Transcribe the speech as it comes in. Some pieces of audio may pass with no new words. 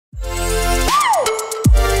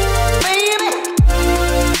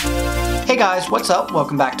guys, what's up?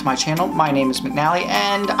 Welcome back to my channel. My name is McNally,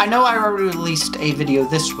 and I know I already released a video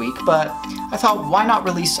this week, but I thought, why not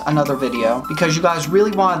release another video? Because you guys really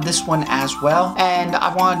wanted this one as well, and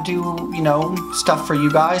I want to do, stuff for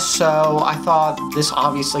you guys, so I thought this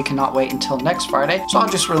obviously cannot wait until next Friday, so I'll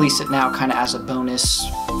just release it now kind of as a bonus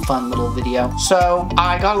fun little video. So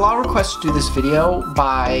I got a lot of requests to do this video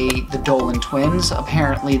by the Dolan Twins.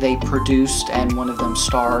 Apparently they produced and one of them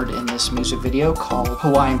starred in this music video called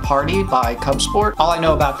Hawaiian Party by Cub Sport. All I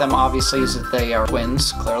know about them obviously is that they are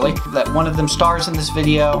twins, clearly. That one of them stars in this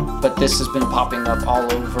video, but this has been popping up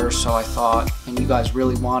all over, so I thought, and you guys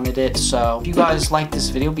really wanted it, so if you guys like this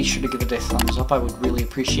video, be sure to give it a thumbs up. I would really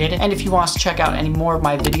appreciate it. And if you want to check out any more of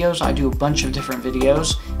my videos, I do a bunch of different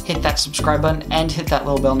videos. Hit that subscribe button and hit that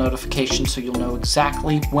little bell notification so you'll know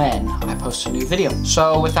exactly when I post a new video.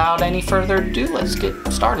 So without any further ado, let's get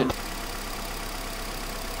started.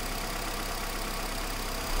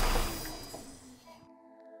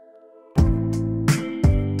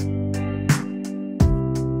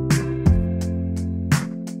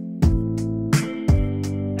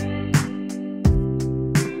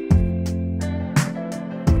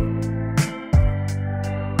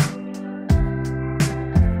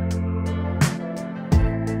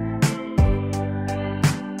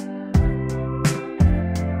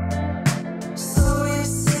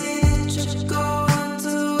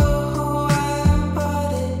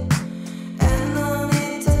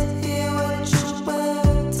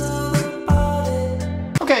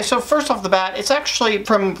 Okay, so first off the bat, it's actually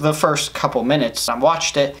from the first couple minutes I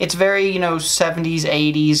watched it. It's very, 70s,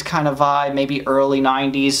 80s kind of vibe, maybe early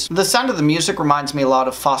 90s. The sound of the music reminds me a lot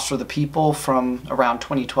of Foster the People from around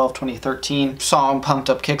 2012, 2013. Song Pumped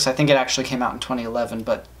Up Kicks, I think it actually came out in 2011,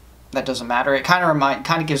 but that doesn't matter. It kind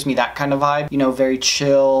of gives me that kind of vibe, very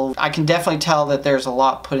chill. I can definitely tell that there's a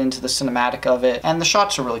lot put into the cinematic of it, and the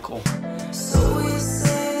shots are really cool.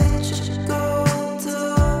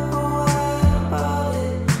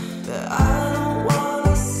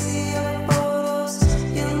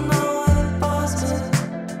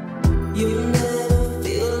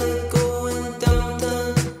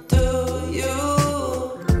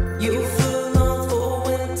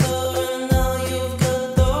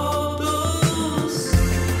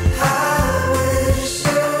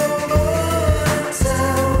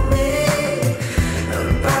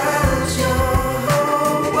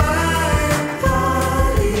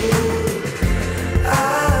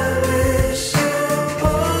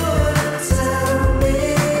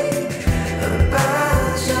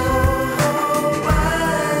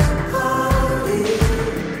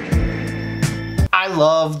 I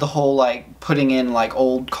love the whole putting in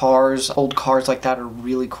old cars like that are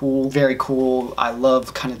really cool, very cool. I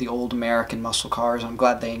love kind of the old American muscle cars. I'm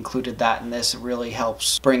glad they included that in this. It really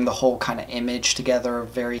helps bring the whole kind of image together, a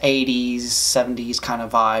very 80s, 70s kind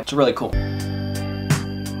of vibe. It's really cool.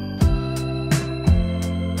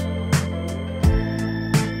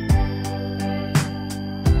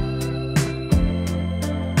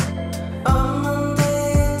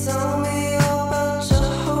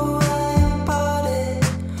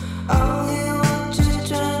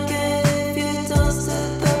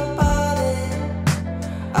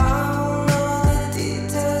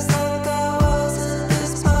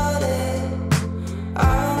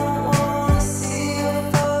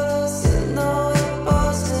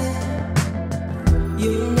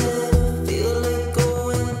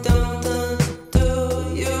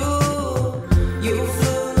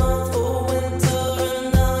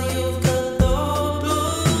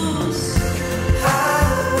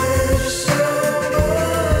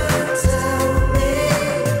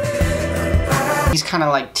 These kind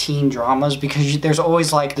of teen dramas, because there's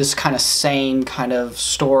always this kind of sane kind of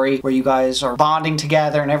story where you guys are bonding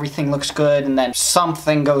together and everything looks good, and then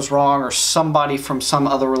something goes wrong or somebody from some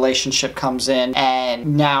other relationship comes in,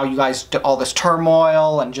 and now you guys do all this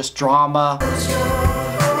turmoil and just drama.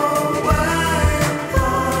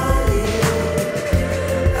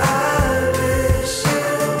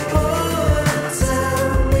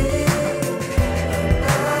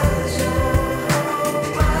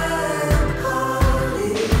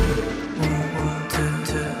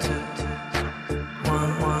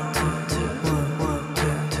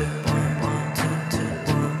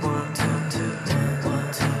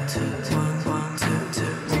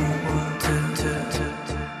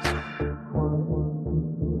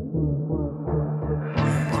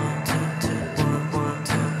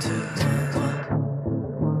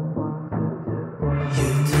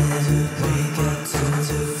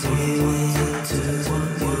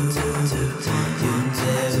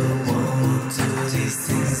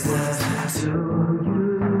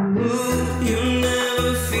 You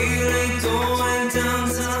never feel like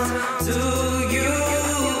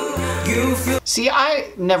See,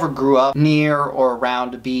 I never grew up near or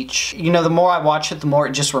around a beach. You know, the more I watch it, the more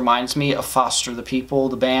it just reminds me of Foster the People,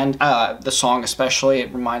 the band. The song especially,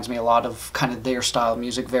 it reminds me a lot of kind of their style of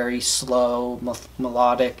music, very slow,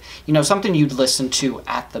 melodic. You know, something you'd listen to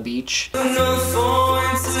at the beach. I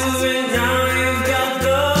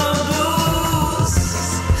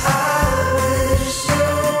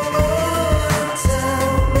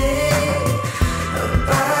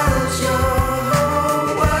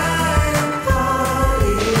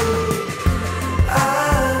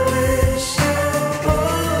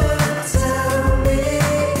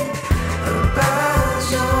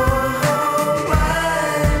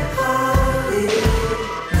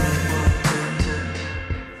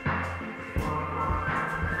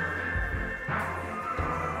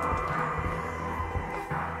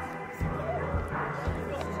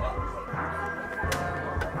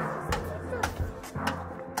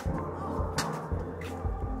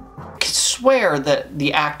swear that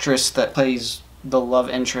the actress that plays the love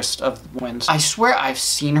interest of the Twins, I swear I've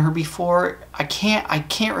seen her before. I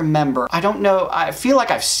can't remember. I don't know. I feel like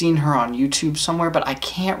I've seen her on YouTube somewhere, but I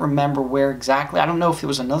can't remember where exactly. I don't know if it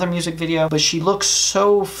was another music video, but she looks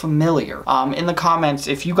so familiar. In the comments,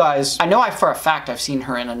 if you guys, I know for a fact I've seen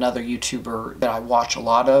her in another YouTuber that I watch a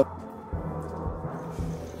lot of.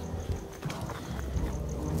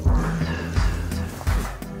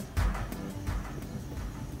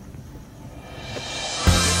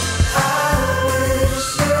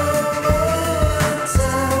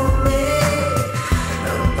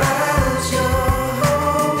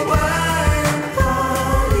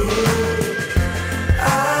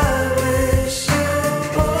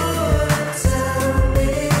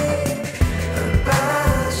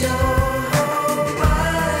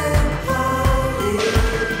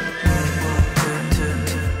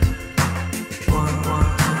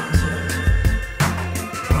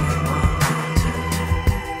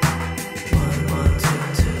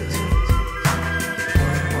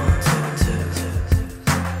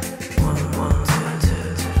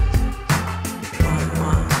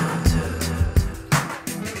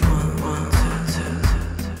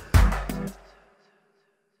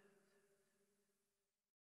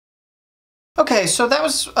 Okay, so that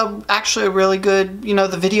was actually a really good, you know,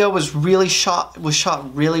 the video was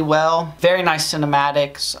shot really well. Very nice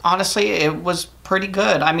cinematics. Honestly, it was pretty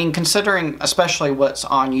good. I mean, considering especially what's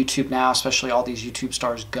on YouTube now, especially all these YouTube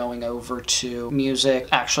stars going over to music,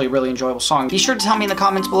 actually really enjoyable song. Be sure to tell me in the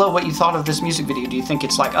comments below what you thought of this music video. Do you think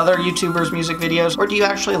it's like other YouTubers' music videos, or do you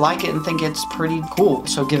actually like it and think it's pretty cool?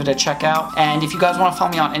 So give it a check out. And if you guys want to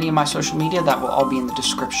follow me on any of my social media, that will all be in the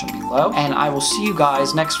description below. And I will see you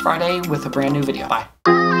guys next Friday with a brand new video. Bye.